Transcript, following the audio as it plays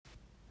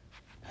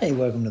Hey,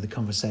 welcome to The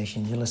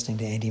Conversation. You're listening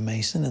to Andy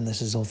Mason, and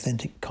this is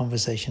authentic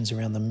conversations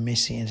around the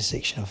messy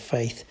intersection of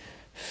faith,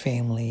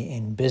 family,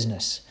 and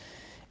business.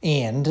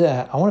 And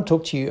I want to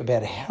talk to you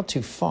about how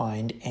to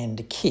find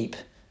and keep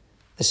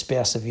the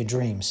spouse of your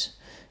dreams.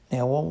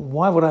 Now,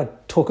 why would I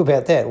talk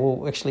about that?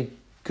 Well, actually,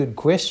 good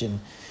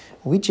question.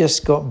 We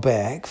just got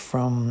back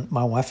from,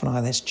 my wife and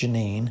I, that's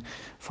Janine,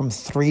 from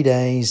 3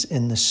 days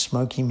in the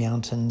Smoky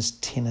Mountains,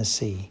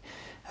 Tennessee.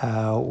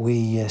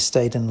 We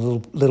stayed in a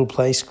little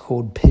place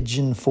called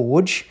Pigeon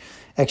Forge.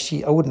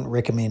 Actually, I wouldn't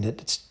recommend it.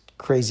 It's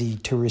crazy,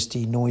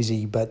 touristy,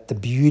 noisy, but the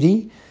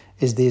beauty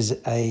is there's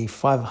a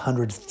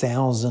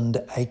 500,000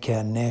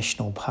 acre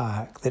national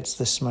park. That's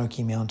the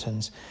Smoky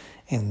Mountains,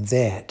 and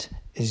that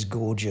is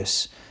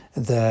gorgeous.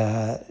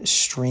 The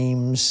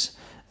streams,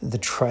 the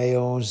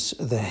trails,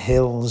 the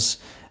hills,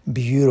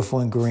 beautiful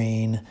and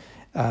green.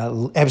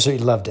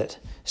 Absolutely loved it.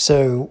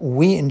 So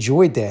we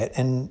enjoyed that,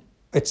 and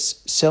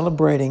it's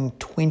celebrating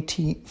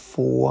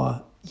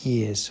 24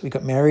 years. We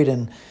got married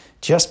in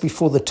just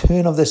before the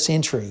turn of the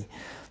century,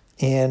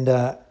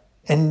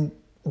 and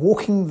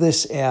walking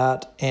this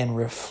out and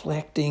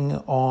reflecting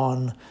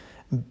on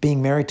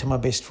being married to my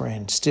best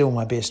friend, still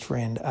my best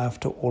friend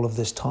after all of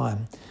this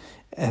time,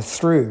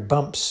 through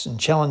bumps and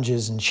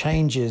challenges and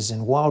changes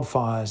and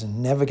wildfires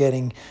and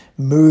navigating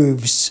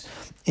moves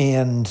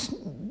and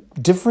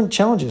different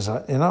challenges.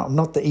 I'm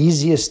not the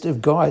easiest of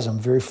guys. I'm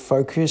very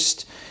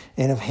focused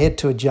and have had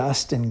to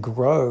adjust and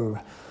grow.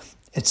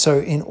 And so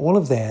in all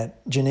of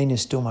that, Janine is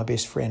still my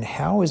best friend.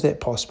 How is that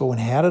possible? And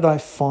how did I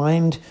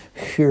find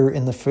her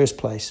in the first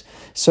place?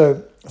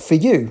 So for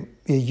you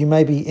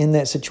may be in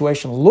that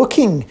situation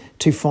looking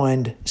to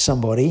find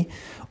somebody,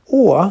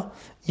 or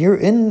you're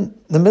in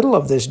the middle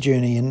of this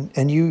journey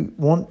and you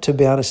want to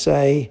be able to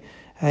say,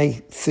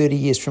 hey, 30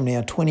 years from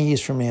now, 20 years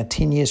from now,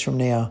 10 years from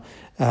now,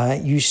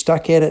 you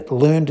stuck at it,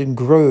 learned and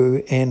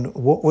grew, and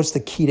what's the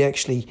key to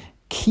actually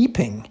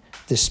keeping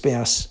the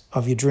spouse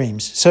of your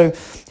dreams? So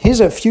here's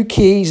a few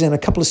keys and a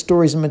couple of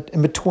stories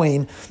in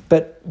between,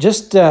 but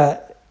just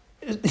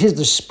here's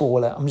the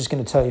spoiler. I'm just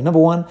going to tell you. Number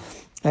one,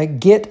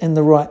 get in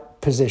the right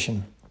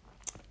position,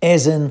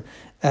 as in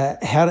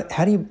how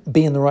do you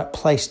be in the right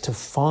place to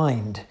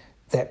find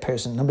that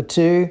person? Number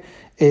two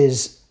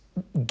is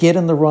get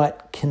in the right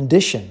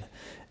condition.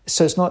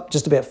 So it's not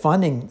just about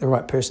finding the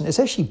right person, it's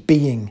actually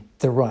being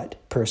the right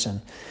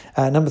person.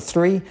 Number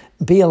three,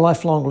 be a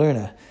lifelong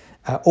learner.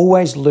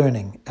 Always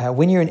learning.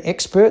 When you're an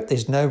expert,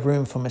 there's no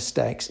room for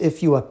mistakes.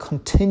 If you are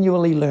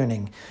continually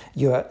learning,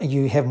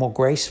 you have more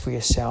grace for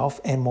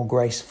yourself and more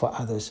grace for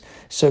others.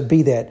 So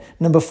be that.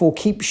 Number four,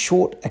 keep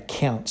short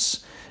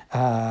accounts.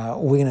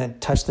 We're going to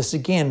touch this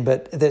again,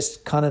 but that's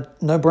kind of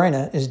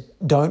no-brainer, is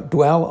don't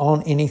dwell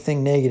on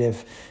anything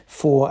negative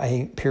for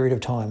a period of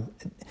time.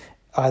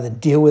 Either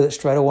deal with it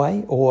straight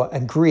away or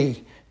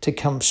agree to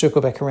come circle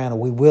back around, or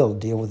we will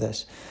deal with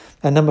this.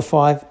 And number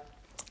five,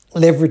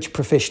 leverage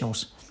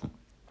professionals.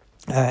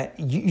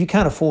 You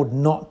can't afford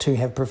not to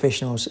have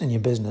professionals in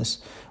your business.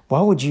 Why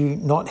would you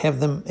not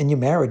have them in your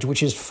marriage,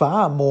 which is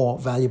far more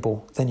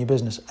valuable than your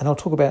business? And I'll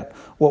talk about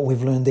what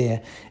we've learned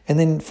there. And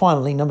then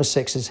finally, number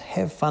six is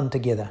have fun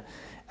together.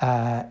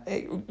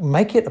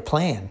 Make it a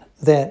plan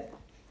that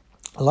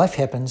life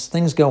happens,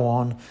 things go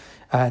on,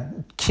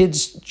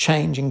 kids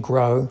change and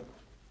grow.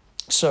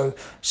 So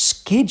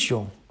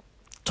schedule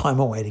time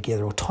away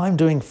together or time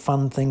doing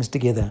fun things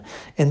together.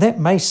 And that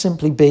may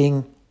simply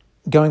be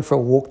going for a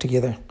walk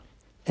together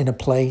in a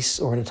place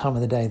or at a time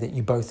of the day that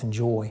you both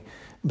enjoy.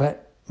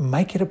 But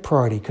make it a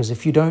priority, because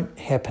if you don't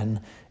happen,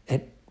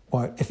 it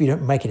won't. If you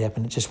don't make it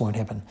happen, it just won't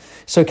happen.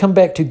 So come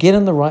back to get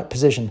in the right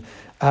position.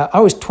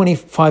 I was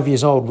 25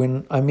 years old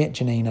when I met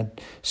Janine. I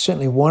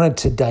certainly wanted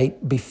to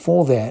date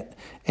before that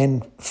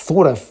and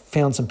thought I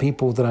found some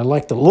people that I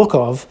liked the look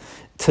of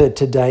to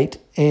date.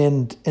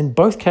 And in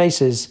both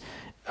cases,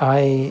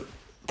 I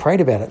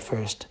prayed about it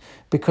first,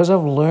 because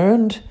I've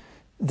learned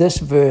this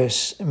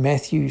verse,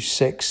 Matthew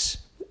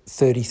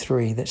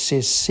 6:33, that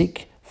says,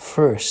 seek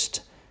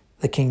first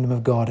the kingdom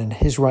of God and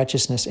his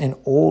righteousness, and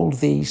all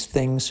these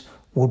things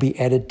will be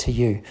added to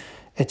you.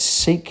 It's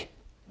seek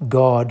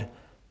God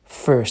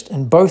first.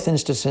 In both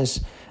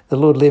instances, the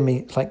Lord led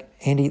me like,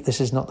 Andy, this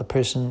is not the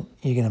person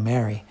you're going to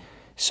marry.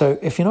 So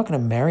if you're not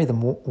going to marry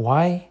them,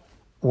 why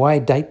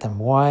date them?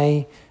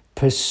 Why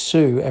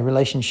pursue a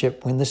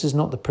relationship when this is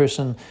not the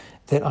person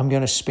that I'm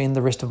going to spend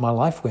the rest of my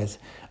life with?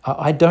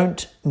 I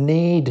don't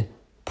need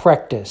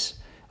practice.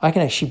 I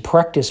can actually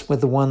practice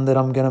with the one that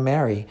I'm going to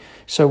marry.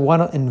 So why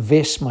not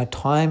invest my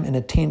time and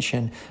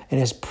attention? And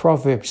as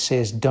Proverbs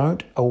says,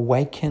 don't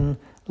awaken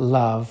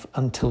love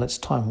until it's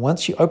time.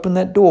 Once you open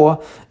that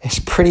door, it's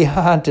pretty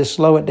hard to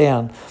slow it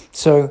down.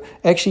 So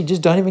actually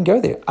just don't even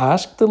go there.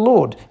 Ask the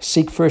Lord.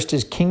 Seek first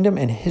his kingdom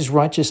and his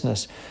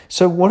righteousness.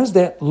 So what does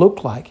that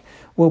look like?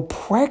 Well,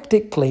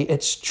 practically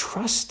it's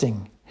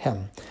trusting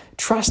him.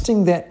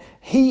 Trusting that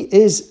he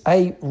is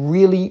a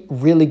really,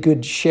 really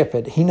good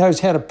shepherd. He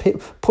knows how to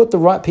put the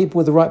right people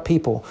with the right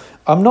people.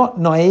 I'm not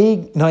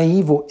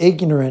naive or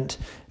ignorant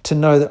to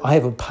know that I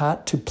have a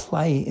part to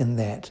play in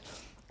that.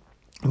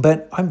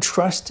 But I'm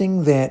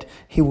trusting that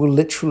he will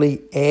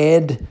literally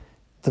add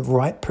the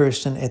right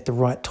person at the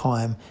right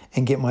time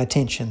and get my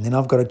attention. Then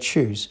I've got to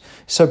choose.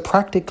 So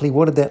practically,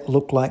 what did that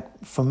look like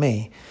for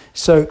me?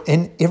 So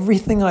in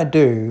everything I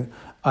do,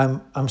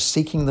 I'm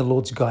seeking the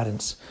Lord's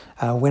guidance.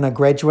 When I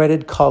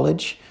graduated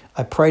college,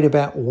 I prayed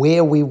about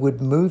where we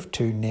would move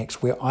to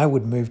next, where I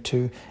would move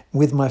to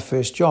with my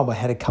first job. I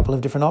had a couple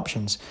of different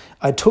options.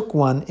 I took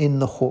one in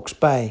the Hawke's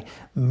Bay,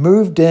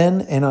 moved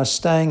in, and I was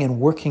staying and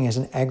working as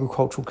an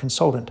agricultural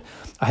consultant.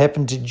 I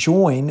happened to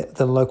join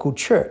the local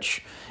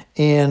church.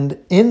 And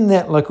in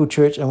that local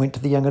church, I went to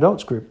the young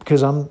adults group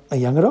because I'm a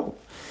young adult.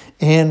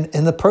 And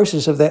in the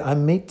process of that, I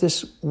meet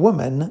this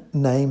woman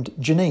named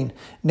Janine.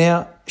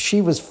 Now,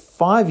 she was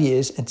 5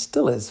 years, and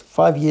still is,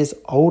 5 years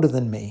older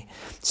than me.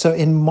 So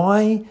in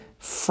my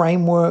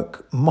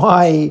framework,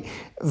 my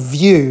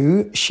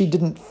view, she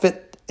didn't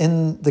fit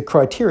in the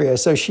criteria.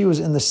 So she was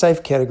in the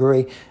safe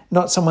category,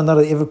 not someone that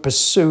I'd ever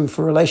pursue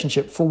for a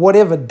relationship for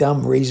whatever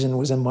dumb reason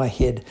was in my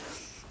head.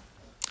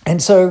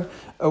 And so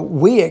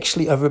we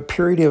actually, over a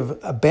period of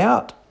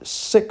about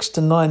 6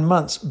 to 9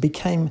 months,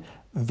 became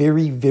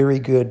very, very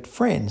good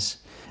friends.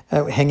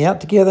 Hang out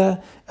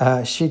together.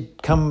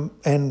 She'd come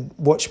and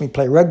watch me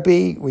play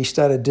rugby. We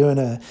started doing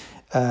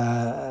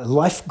a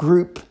life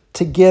group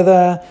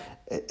together.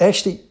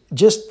 Actually,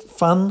 just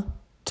fun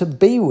to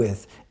be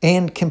with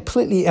and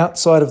completely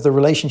outside of the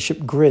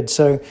relationship grid.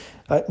 So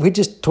we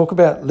just talk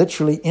about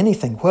literally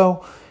anything.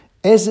 Well,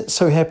 as it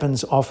so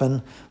happens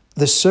often,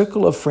 the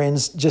circle of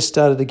friends just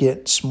started to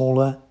get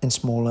smaller and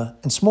smaller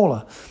and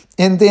smaller.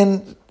 And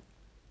then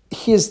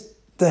here's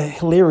the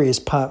hilarious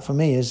part for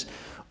me is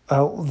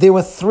there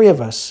were three of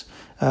us,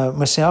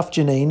 myself,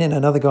 Janine, and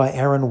another guy,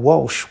 Aaron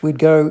Walsh. We'd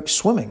go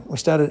swimming. We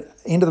started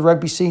end of the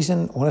rugby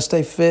season, want to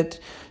stay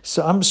fit.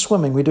 So I'm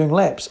swimming, we're doing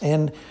laps,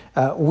 and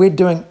we're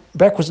doing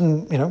backwards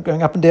and,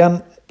 going up and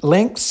down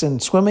lengths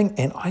and swimming.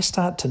 And I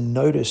start to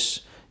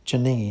notice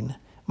Janine,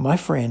 my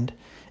friend,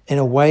 in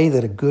a way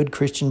that a good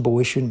Christian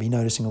boy shouldn't be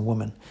noticing a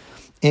woman.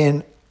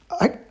 And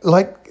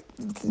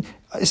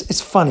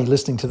it's funny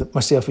listening to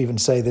myself even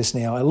say this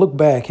now. I look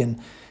back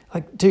and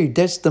dude,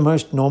 that's the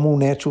most normal,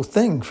 natural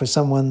thing for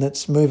someone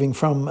that's moving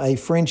from a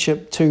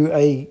friendship to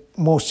a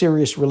more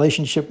serious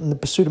relationship in the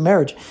pursuit of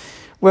marriage.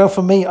 Well,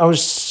 for me, I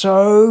was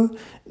so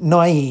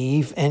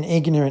naive and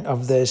ignorant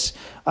of this.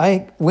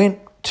 I went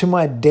to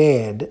my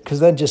dad,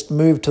 because they'd just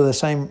moved to the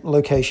same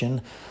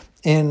location,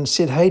 and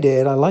said, "Hey,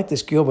 Dad, I like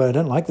this girl, but I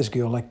don't like this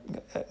girl.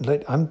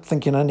 I'm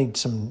thinking I need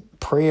some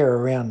prayer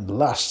around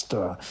lust."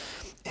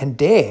 And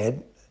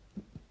Dad,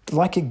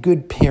 like a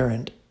good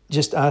parent,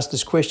 just asked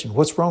this question: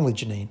 "What's wrong with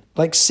Janine?"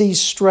 Sees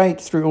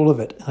straight through all of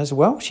it. And I said,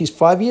 "Well, she's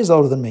 5 years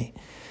older than me."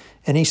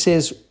 And he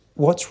says,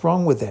 "What's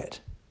wrong with that?"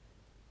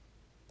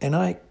 And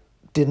I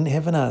didn't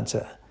have an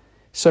answer.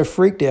 So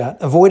freaked out,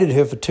 avoided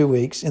her for 2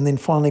 weeks, and then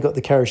finally got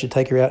the courage to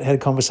take her out, had a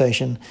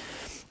conversation.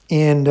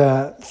 And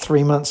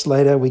 3 months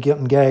later, we got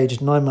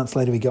engaged. 9 months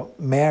later, we got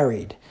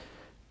married.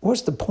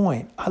 What's the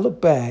point? I look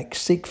back,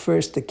 seek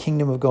first the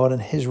kingdom of God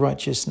and his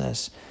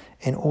righteousness,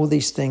 and all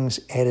these things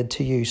added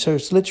to you. So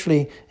it's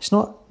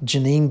not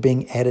Janine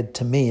being added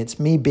to me, it's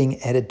me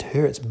being added to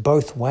her. It's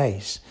both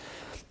ways.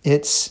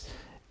 It's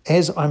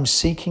as I'm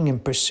seeking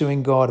and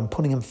pursuing God and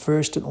putting him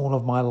first in all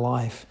of my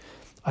life,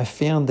 I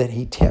found that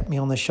he tapped me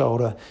on the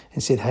shoulder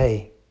and said,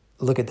 "Hey,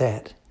 look at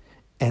that."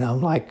 And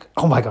I'm like,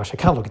 "Oh my gosh, I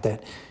can't look at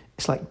that."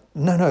 It's like,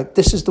 no,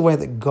 this is the way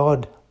that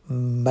God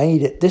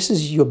made it. This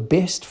is your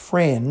best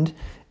friend,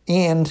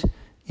 and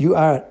you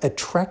are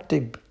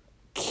attracted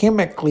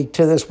chemically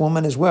to this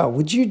woman as well.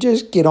 Would you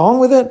just get on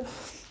with it?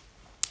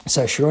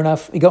 So sure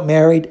enough, we got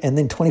married, and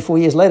then 24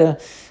 years later,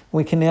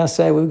 we can now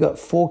say we've got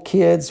 4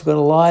 kids, we've got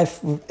a life,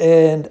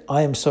 and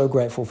I am so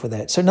grateful for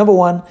that. So number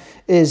one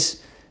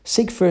is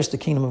seek first the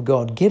kingdom of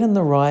God. Get in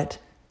the right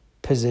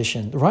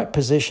position. The right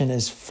position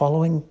is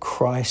following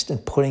Christ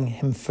and putting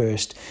him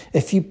first.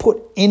 If you put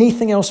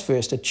anything else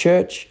first, a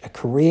church, a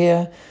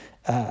career,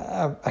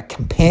 a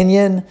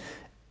companion,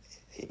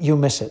 you'll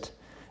miss it.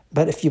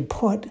 But if you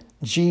put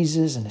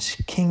Jesus and his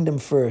kingdom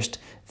first,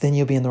 then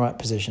you'll be in the right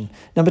position.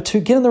 Number 2,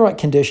 get in the right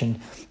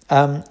condition.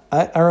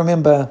 I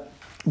remember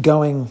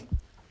going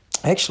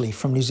actually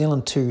from New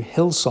Zealand to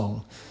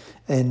Hillsong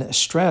in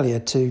Australia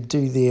to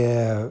do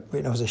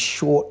it was a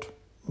short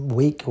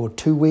week or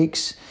 2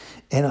 weeks.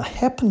 And I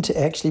happened to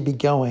actually be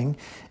going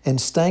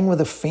and staying with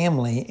a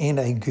family, and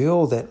a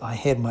girl that I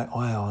had my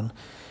eye on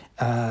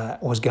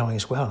was going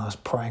as well. And I was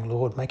praying,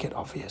 "Lord, make it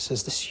obvious.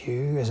 Is this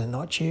you? Is it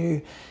not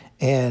you?"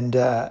 And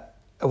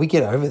we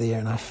get over there,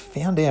 and I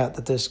found out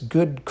that this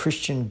good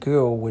Christian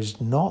girl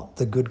was not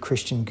the good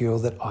Christian girl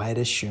that I had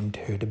assumed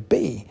her to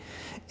be.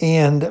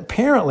 And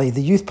apparently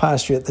the youth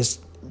pastor at this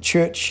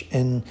church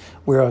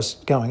where I was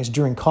going, is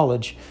during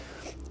college,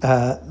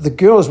 the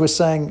girls were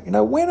saying,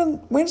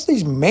 when's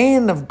these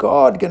men of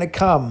God going to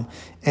come?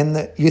 And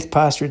the youth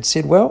pastor had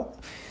said, "Well,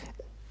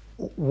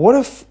 what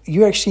if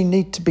you actually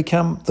need to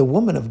become the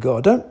woman of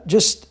God? Don't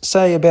just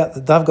say about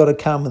that they've got to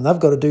come and they've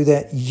got to do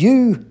that.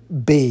 You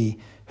be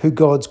who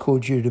God's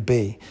called you to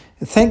be."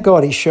 And thank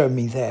God he showed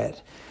me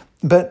that.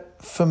 But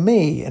for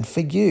me and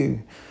for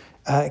you,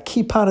 a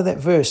key part of that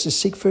verse is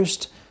seek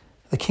first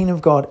the kingdom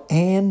of God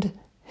and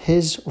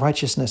his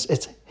righteousness.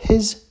 It's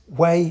his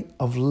way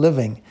of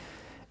living,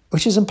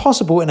 which is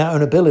impossible in our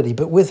own ability,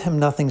 but with him,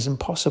 nothing's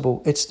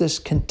impossible. It's this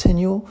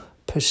continual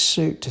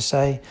pursuit to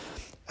say,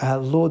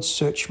 Lord,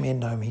 search me and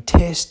know me.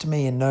 Test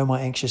me and know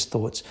my anxious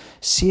thoughts.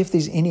 See if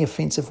there's any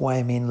offensive way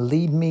in me and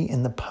lead me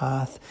in the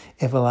path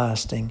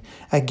everlasting.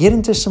 Get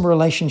into some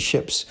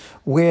relationships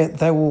where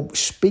they will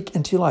speak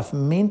into your life.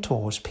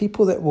 Mentors,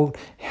 people that will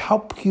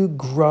help you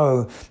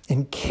grow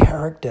in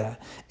character,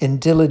 in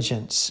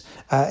diligence.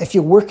 If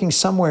you're working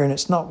somewhere and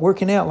it's not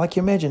working out like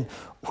you imagine,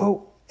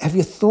 well, have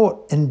you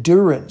thought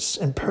endurance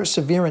and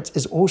perseverance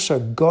is also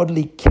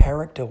godly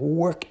character,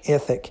 work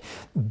ethic?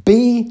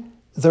 Be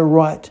the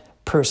right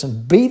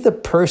person. Be the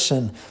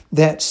person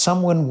that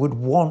someone would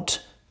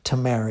want to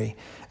marry.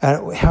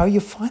 How are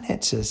your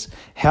finances?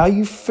 How are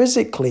you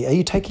physically? Are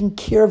you taking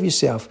care of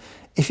yourself?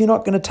 If you're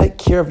not going to take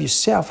care of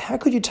yourself, how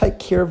could you take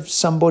care of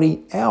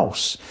somebody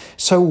else?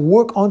 So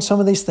work on some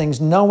of these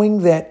things,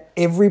 knowing that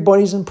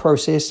everybody's in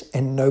process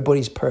and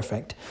nobody's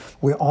perfect.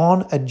 We're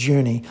on a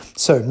journey.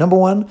 So number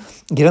one,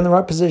 get in the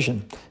right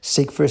position.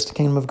 Seek first the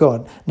kingdom of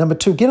God. Number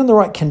two, get in the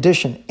right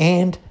condition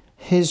and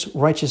his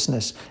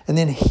righteousness. And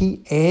then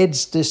he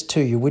adds this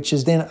to you, which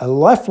is then a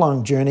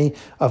lifelong journey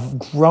of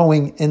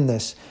growing in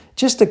this.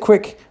 Just a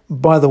quick,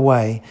 by the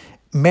way,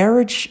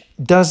 marriage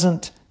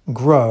doesn't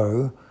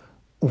grow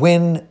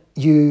when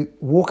you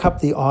walk up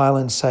the aisle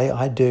and say,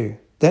 I do.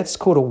 That's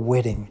called a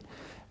wedding.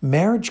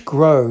 Marriage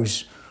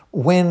grows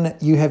when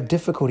you have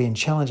difficulty and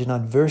challenge and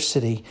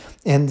adversity,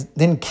 and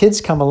then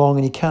kids come along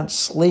and you can't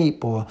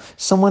sleep, or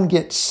someone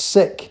gets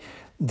sick.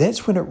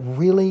 That's when it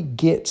really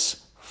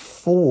gets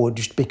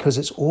forged, because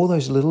it's all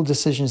those little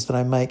decisions that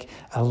I make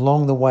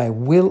along the way.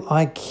 Will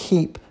I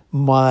keep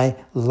my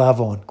love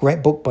on?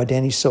 Great book by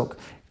Danny Silk.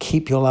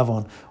 Keep your love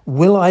on.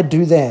 Will I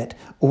do that?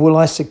 Or will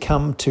I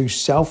succumb to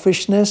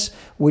selfishness,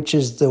 which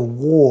is the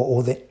war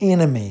or the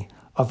enemy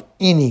of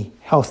any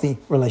healthy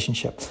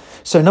relationship?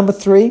 So number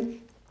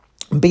three,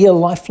 be a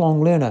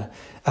lifelong learner.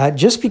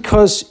 Just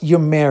because you're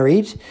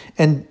married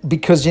and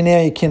because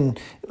you can,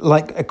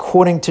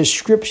 according to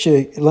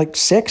scripture,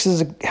 sex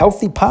is a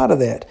healthy part of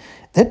that.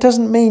 That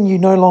doesn't mean you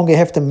no longer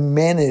have to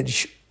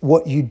manage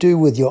what you do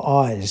with your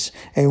eyes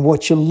and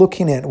what you're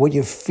looking at, what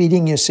you're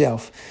feeding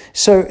yourself.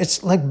 So it's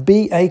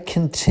be a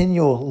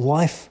continual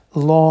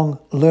lifelong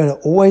learner,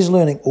 always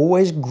learning,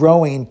 always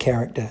growing in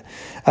character.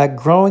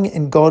 Growing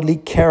in godly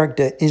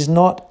character is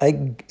not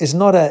an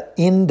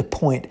end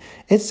point.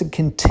 It's a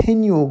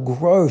continual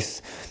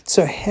growth.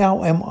 So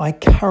how am I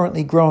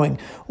currently growing?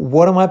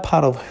 What am I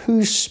part of?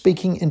 Who's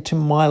speaking into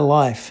my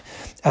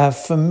life?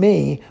 For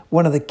me,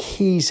 one of the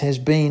keys has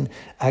been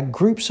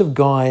groups of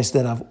guys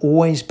that I've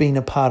always been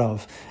a part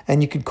of.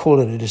 And you could call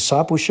it a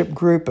discipleship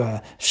group,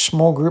 a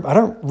small group. I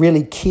don't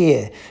really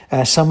care.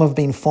 Some have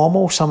been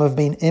formal, some have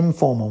been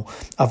informal.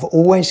 I've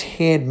always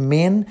had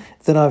men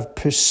that I've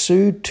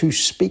pursued to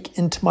speak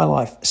into my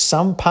life.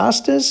 Some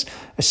pastors,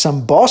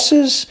 some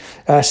bosses,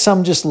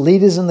 some just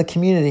leaders in the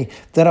community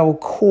that I will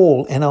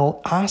call and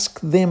I'll ask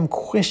them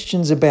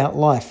questions about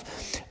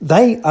life.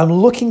 I'm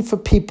looking for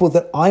people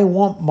that I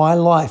want my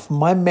life,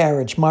 my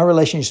marriage, my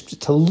relationships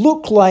to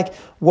look like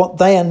what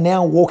they are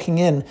now walking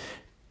in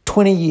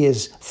 20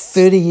 years,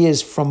 30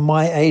 years from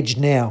my age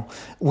now.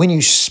 When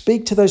you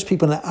speak to those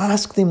people and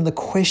ask them the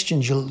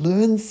questions, you'll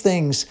learn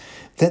things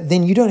that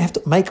then you don't have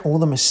to make all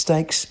the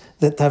mistakes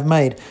that they've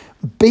made.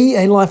 Be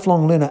a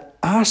lifelong learner.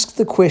 Ask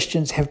the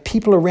questions. Have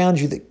people around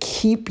you that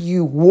keep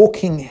you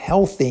walking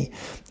healthy.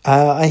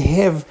 I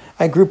have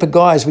a group of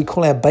guys we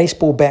call our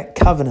baseball bat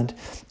covenant.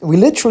 We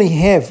literally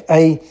have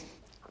a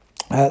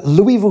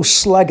Louisville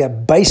Slugger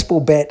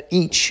baseball bat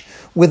each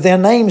with their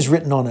names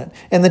written on it.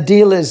 And the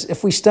deal is,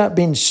 if we start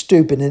being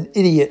stupid, an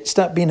idiot,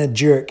 start being a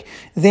jerk,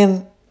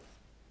 then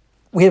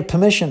we have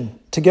permission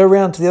to go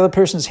around to the other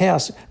person's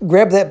house,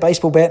 grab that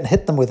baseball bat and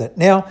hit them with it.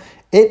 Now,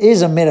 it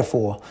is a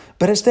metaphor,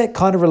 but it's that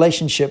kind of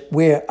relationship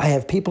where I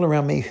have people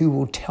around me who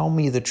will tell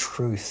me the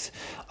truth.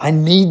 I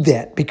need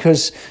that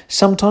because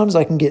sometimes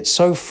I can get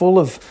so full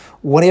of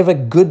whatever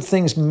good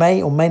things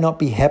may or may not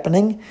be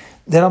happening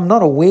that I'm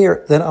not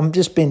aware that I'm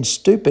just being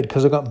stupid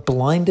because I got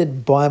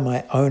blinded by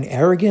my own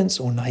arrogance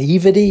or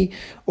naivety,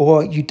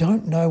 or you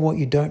don't know what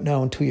you don't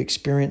know until you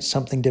experience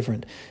something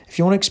different. If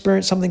you want to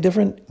experience something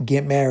different,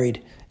 get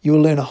married. You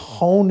will learn a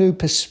whole new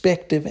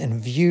perspective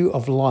and view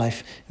of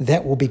life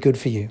that will be good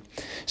for you.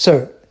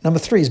 So, number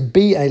 3 is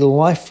be a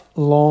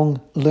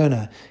lifelong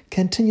learner.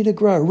 Continue to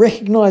grow.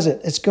 Recognize it.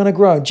 It's going to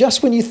grow.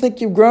 Just when you think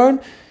you've grown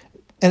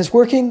and it's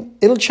working,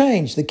 it'll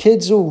change. The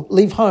kids will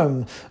leave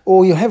home,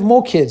 or you'll have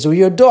more kids, or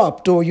you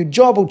adopt, or your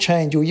job will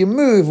change, or you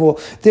move, or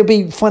there'll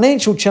be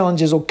financial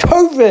challenges, or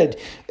COVID.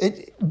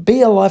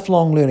 Be a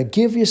lifelong learner.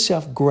 Give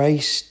yourself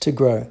grace to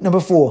grow. Number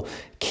 4,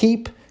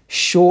 keep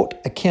short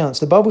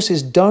accounts. The Bible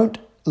says, don't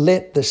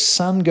let the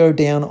sun go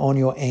down on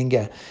your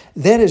anger.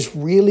 That is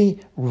really,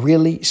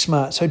 really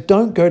smart. So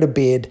don't go to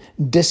bed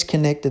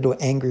disconnected or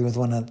angry with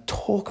one another.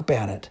 Talk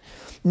about it.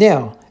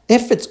 Now,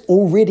 If it's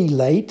already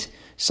late,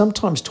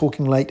 sometimes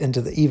talking late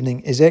into the evening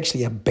is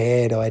actually a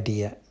bad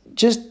idea,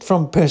 just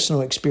from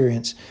personal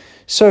experience.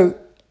 So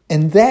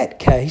in that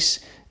case,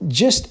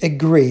 just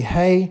agree,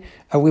 hey,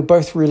 we're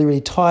both really,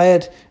 really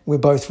tired, we're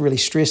both really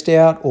stressed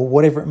out, or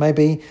whatever it may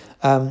be.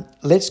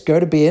 Let's go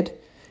to bed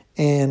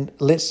and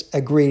let's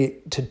agree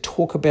to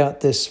talk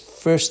about this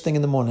first thing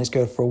in the morning. Let's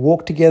go for a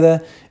walk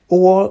together,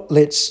 or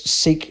let's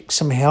seek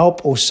some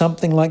help or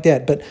something like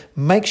that. But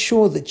make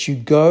sure that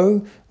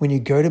when you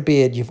go to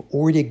bed, you've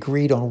already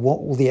agreed on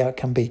what will the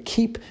outcome be.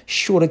 Keep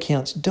short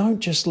accounts. Don't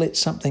just let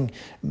something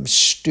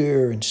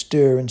stir and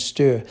stir and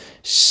stir.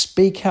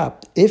 Speak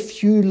up.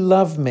 If you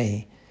love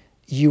me,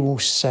 you will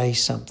say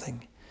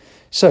something.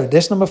 So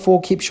that's number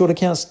 4, keep short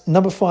accounts.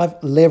 Number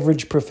 5,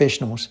 leverage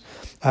professionals.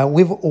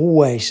 We've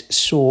always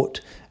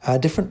sought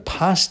different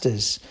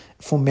pastors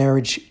for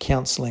marriage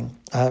counseling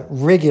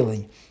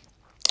regularly.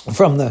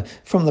 From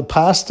the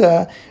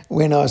pastor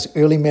when I was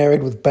early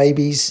married with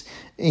babies,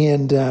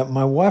 and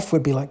my wife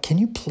would be like, can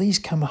you please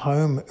come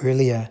home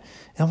earlier?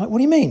 And I'm like, what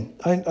do you mean?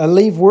 I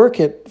leave work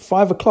at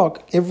 5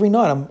 o'clock every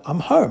night. I'm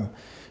home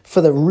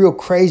for the real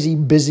crazy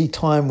busy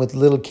time with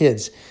little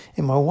kids.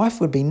 And my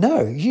wife would be,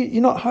 no,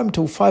 you're not home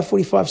till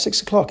 5:45,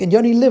 6 o'clock, and you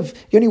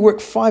only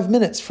work 5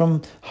 minutes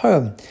from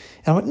home.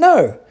 And I'm like,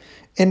 no.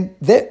 And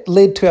that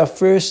led to our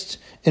first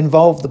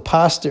involve the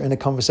pastor in a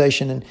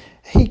conversation, and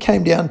he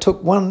came down,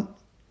 took one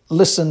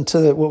listen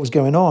to what was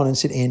going on and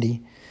said,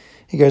 Andy,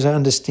 he goes, I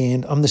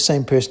understand. I'm the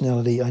same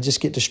personality. I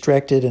just get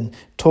distracted and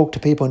talk to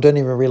people and don't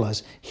even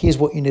realize. Here's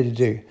what you need to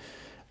do.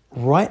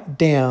 Write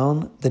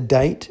down the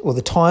date or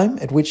the time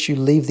at which you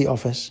leave the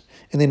office,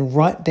 and then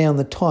write down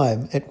the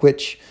time at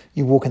which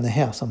you walk in the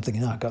house. I'm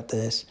thinking, I got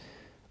this.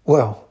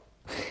 Well,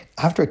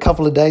 after a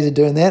couple of days of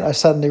doing that, I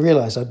suddenly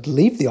realized I'd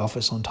leave the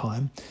office on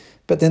time,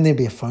 but then there'd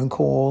be a phone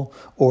call,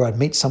 or I'd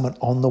meet someone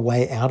on the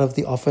way out of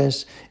the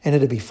office, and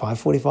it'd be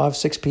 5:45,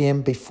 6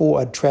 p.m. before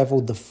I'd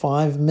traveled the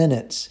 5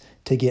 minutes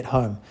to get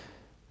home.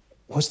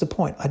 What's the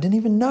point? I didn't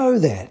even know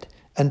that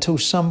until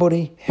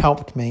somebody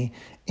helped me,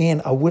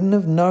 and I wouldn't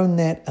have known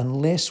that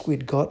unless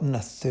we'd gotten a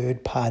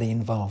third party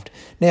involved.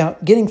 Now,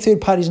 getting third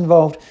parties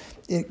involved,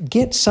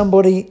 get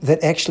somebody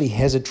that actually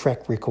has a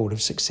track record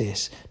of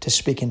success to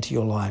speak into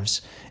your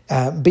lives.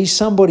 Be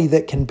somebody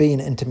that can be an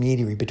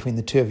intermediary between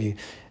the two of you,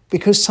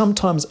 because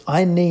sometimes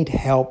I need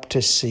help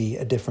to see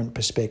a different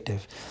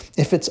perspective.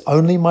 If it's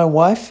only my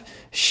wife,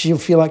 she'll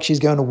feel like she's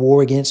going to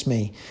war against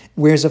me.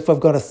 Whereas if I've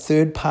got a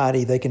third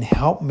party, they can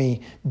help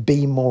me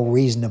be more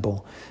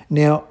reasonable.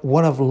 Now,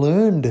 what I've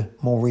learned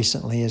more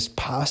recently is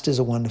pastors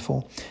are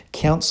wonderful,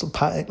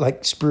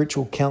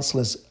 spiritual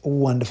counselors are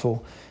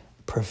wonderful,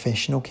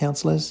 professional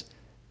counselors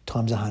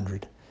times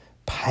 100.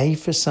 Pay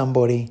for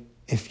somebody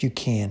if you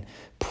can,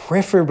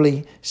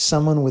 preferably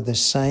someone with the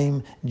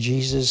same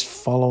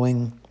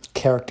Jesus-following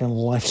character and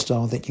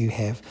lifestyle that you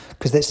have,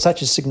 because that's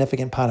such a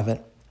significant part of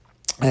it.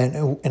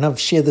 And I've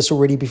shared this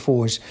already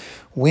before, is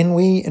when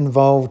we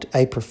involved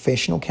a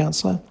professional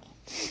counselor,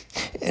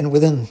 and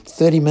within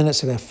 30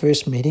 minutes of our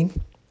first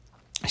meeting,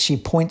 she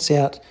points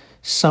out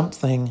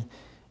something,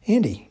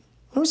 Andy,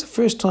 when was the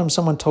first time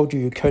someone told you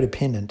you're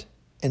codependent?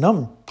 And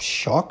I'm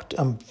shocked.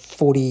 I'm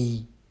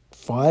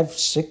 45,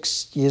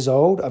 6 years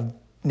old. I've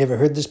never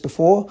heard this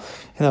before.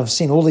 And I've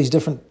seen all these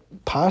different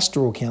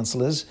pastoral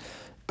counselors,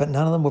 but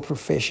none of them were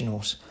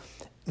professionals.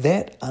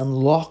 That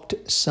unlocked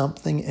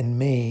something in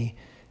me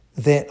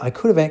that I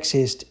could have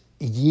accessed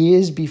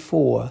years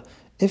before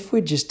if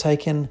we'd just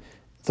taken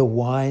the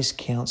wise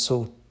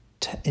counsel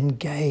to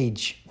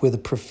engage with the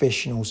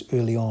professionals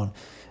early on.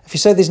 If you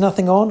say there's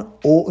nothing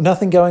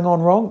going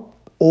on wrong,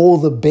 all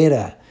the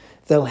better.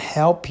 They'll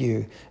help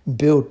you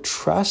build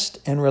trust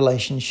and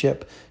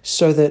relationship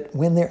so that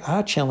when there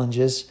are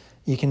challenges,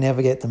 you can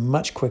navigate them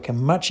much quicker,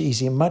 much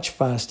easier, much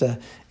faster,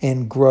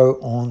 and grow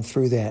on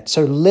through that.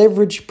 So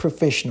leverage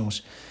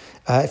professionals.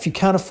 If you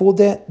can't afford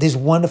that, there's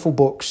wonderful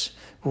books.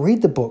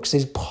 Read the books.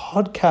 There's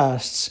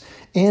podcasts,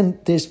 and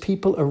there's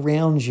people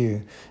around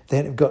you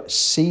that have got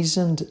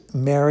seasoned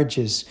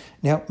marriages.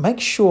 Now, make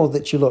sure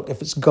that you look.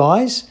 If it's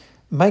guys,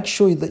 make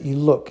sure that you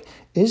look.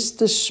 Is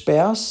the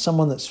spouse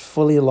someone that's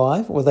fully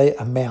alive, or are they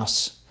a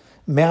mouse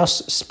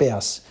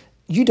spouse?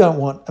 You don't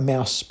want a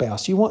mouse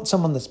spouse. You want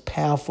someone that's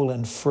powerful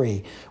and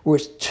free, where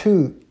it's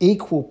two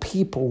equal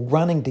people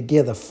running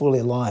together fully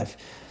alive.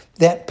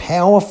 That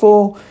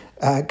powerful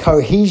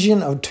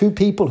cohesion of two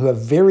people who are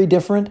very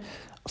different,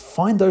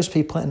 find those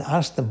people and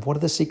ask them, what are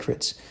the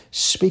secrets?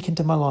 Speak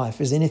into my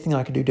life. Is there anything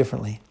I could do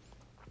differently?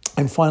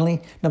 And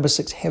finally, number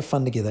 6, have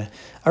fun together.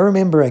 I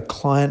remember a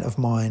client of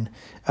mine,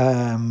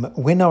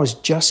 when I was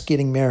just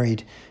getting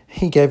married,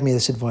 he gave me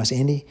this advice,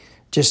 Andy,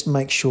 just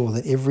make sure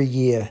that every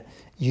year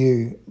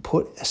you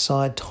put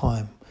aside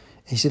time.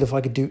 He said, if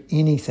I could do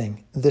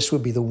anything, this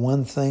would be the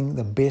one thing,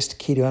 the best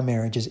key to our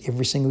marriage is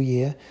every single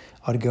year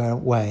I'd go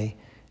away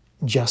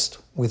just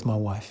with my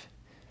wife.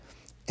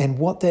 And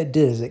what that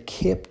did is it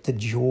kept the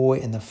joy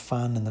and the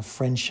fun and the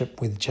friendship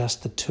with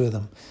just the two of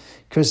them,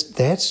 because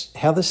that's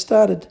how this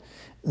started.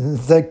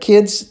 The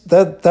kids,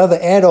 they're the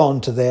add-on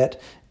to that,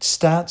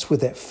 starts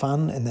with that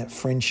fun and that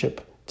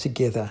friendship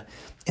together.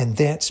 And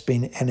that's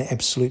been an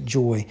absolute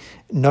joy.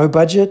 No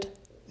budget,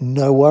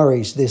 no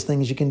worries. There's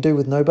things you can do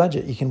with no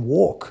budget. You can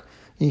walk.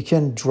 You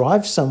can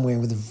drive somewhere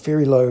with a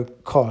very low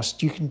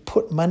cost. You can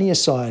put money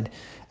aside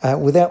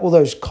without all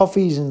those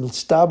coffees and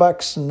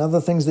Starbucks and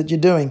other things that you're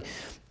doing.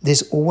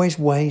 There's always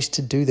ways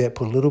to do that.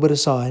 Put a little bit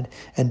aside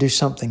and do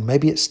something.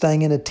 Maybe it's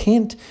staying in a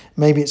tent.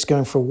 Maybe it's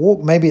going for a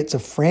walk. Maybe it's a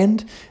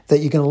friend that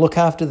you're going to look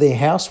after their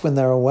house when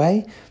they're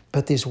away.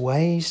 But there's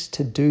ways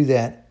to do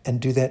that and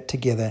do that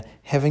together.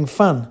 Having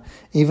fun.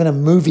 Even a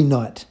movie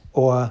night,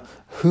 or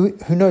who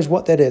knows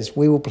what that is.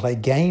 We will play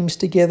games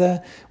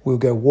together. We'll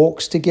go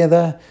walks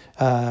together.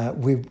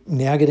 We're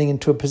now getting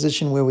into a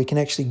position where we can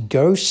actually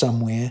go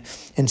somewhere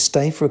and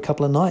stay for a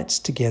couple of nights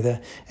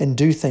together and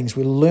do things.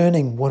 We're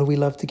learning, what do we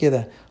love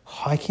together?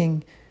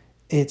 Hiking.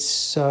 It's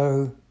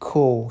so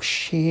cool.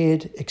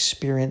 Shared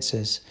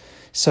experiences.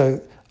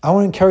 So I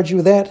want to encourage you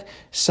with that.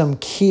 Some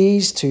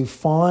keys to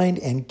find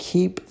and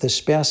keep the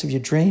spouse of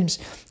your dreams.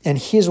 And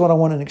here's what I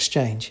want in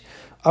exchange.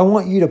 I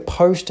want you to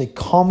post a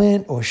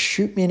comment or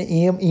shoot me an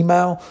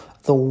email,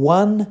 the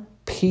one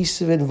piece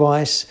of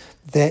advice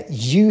that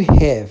you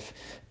have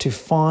to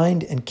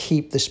find and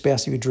keep the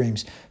spouse of your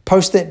dreams.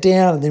 Post that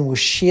down and then we'll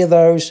share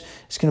those.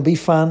 It's going to be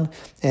fun.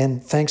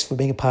 And thanks for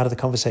being a part of the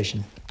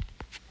conversation.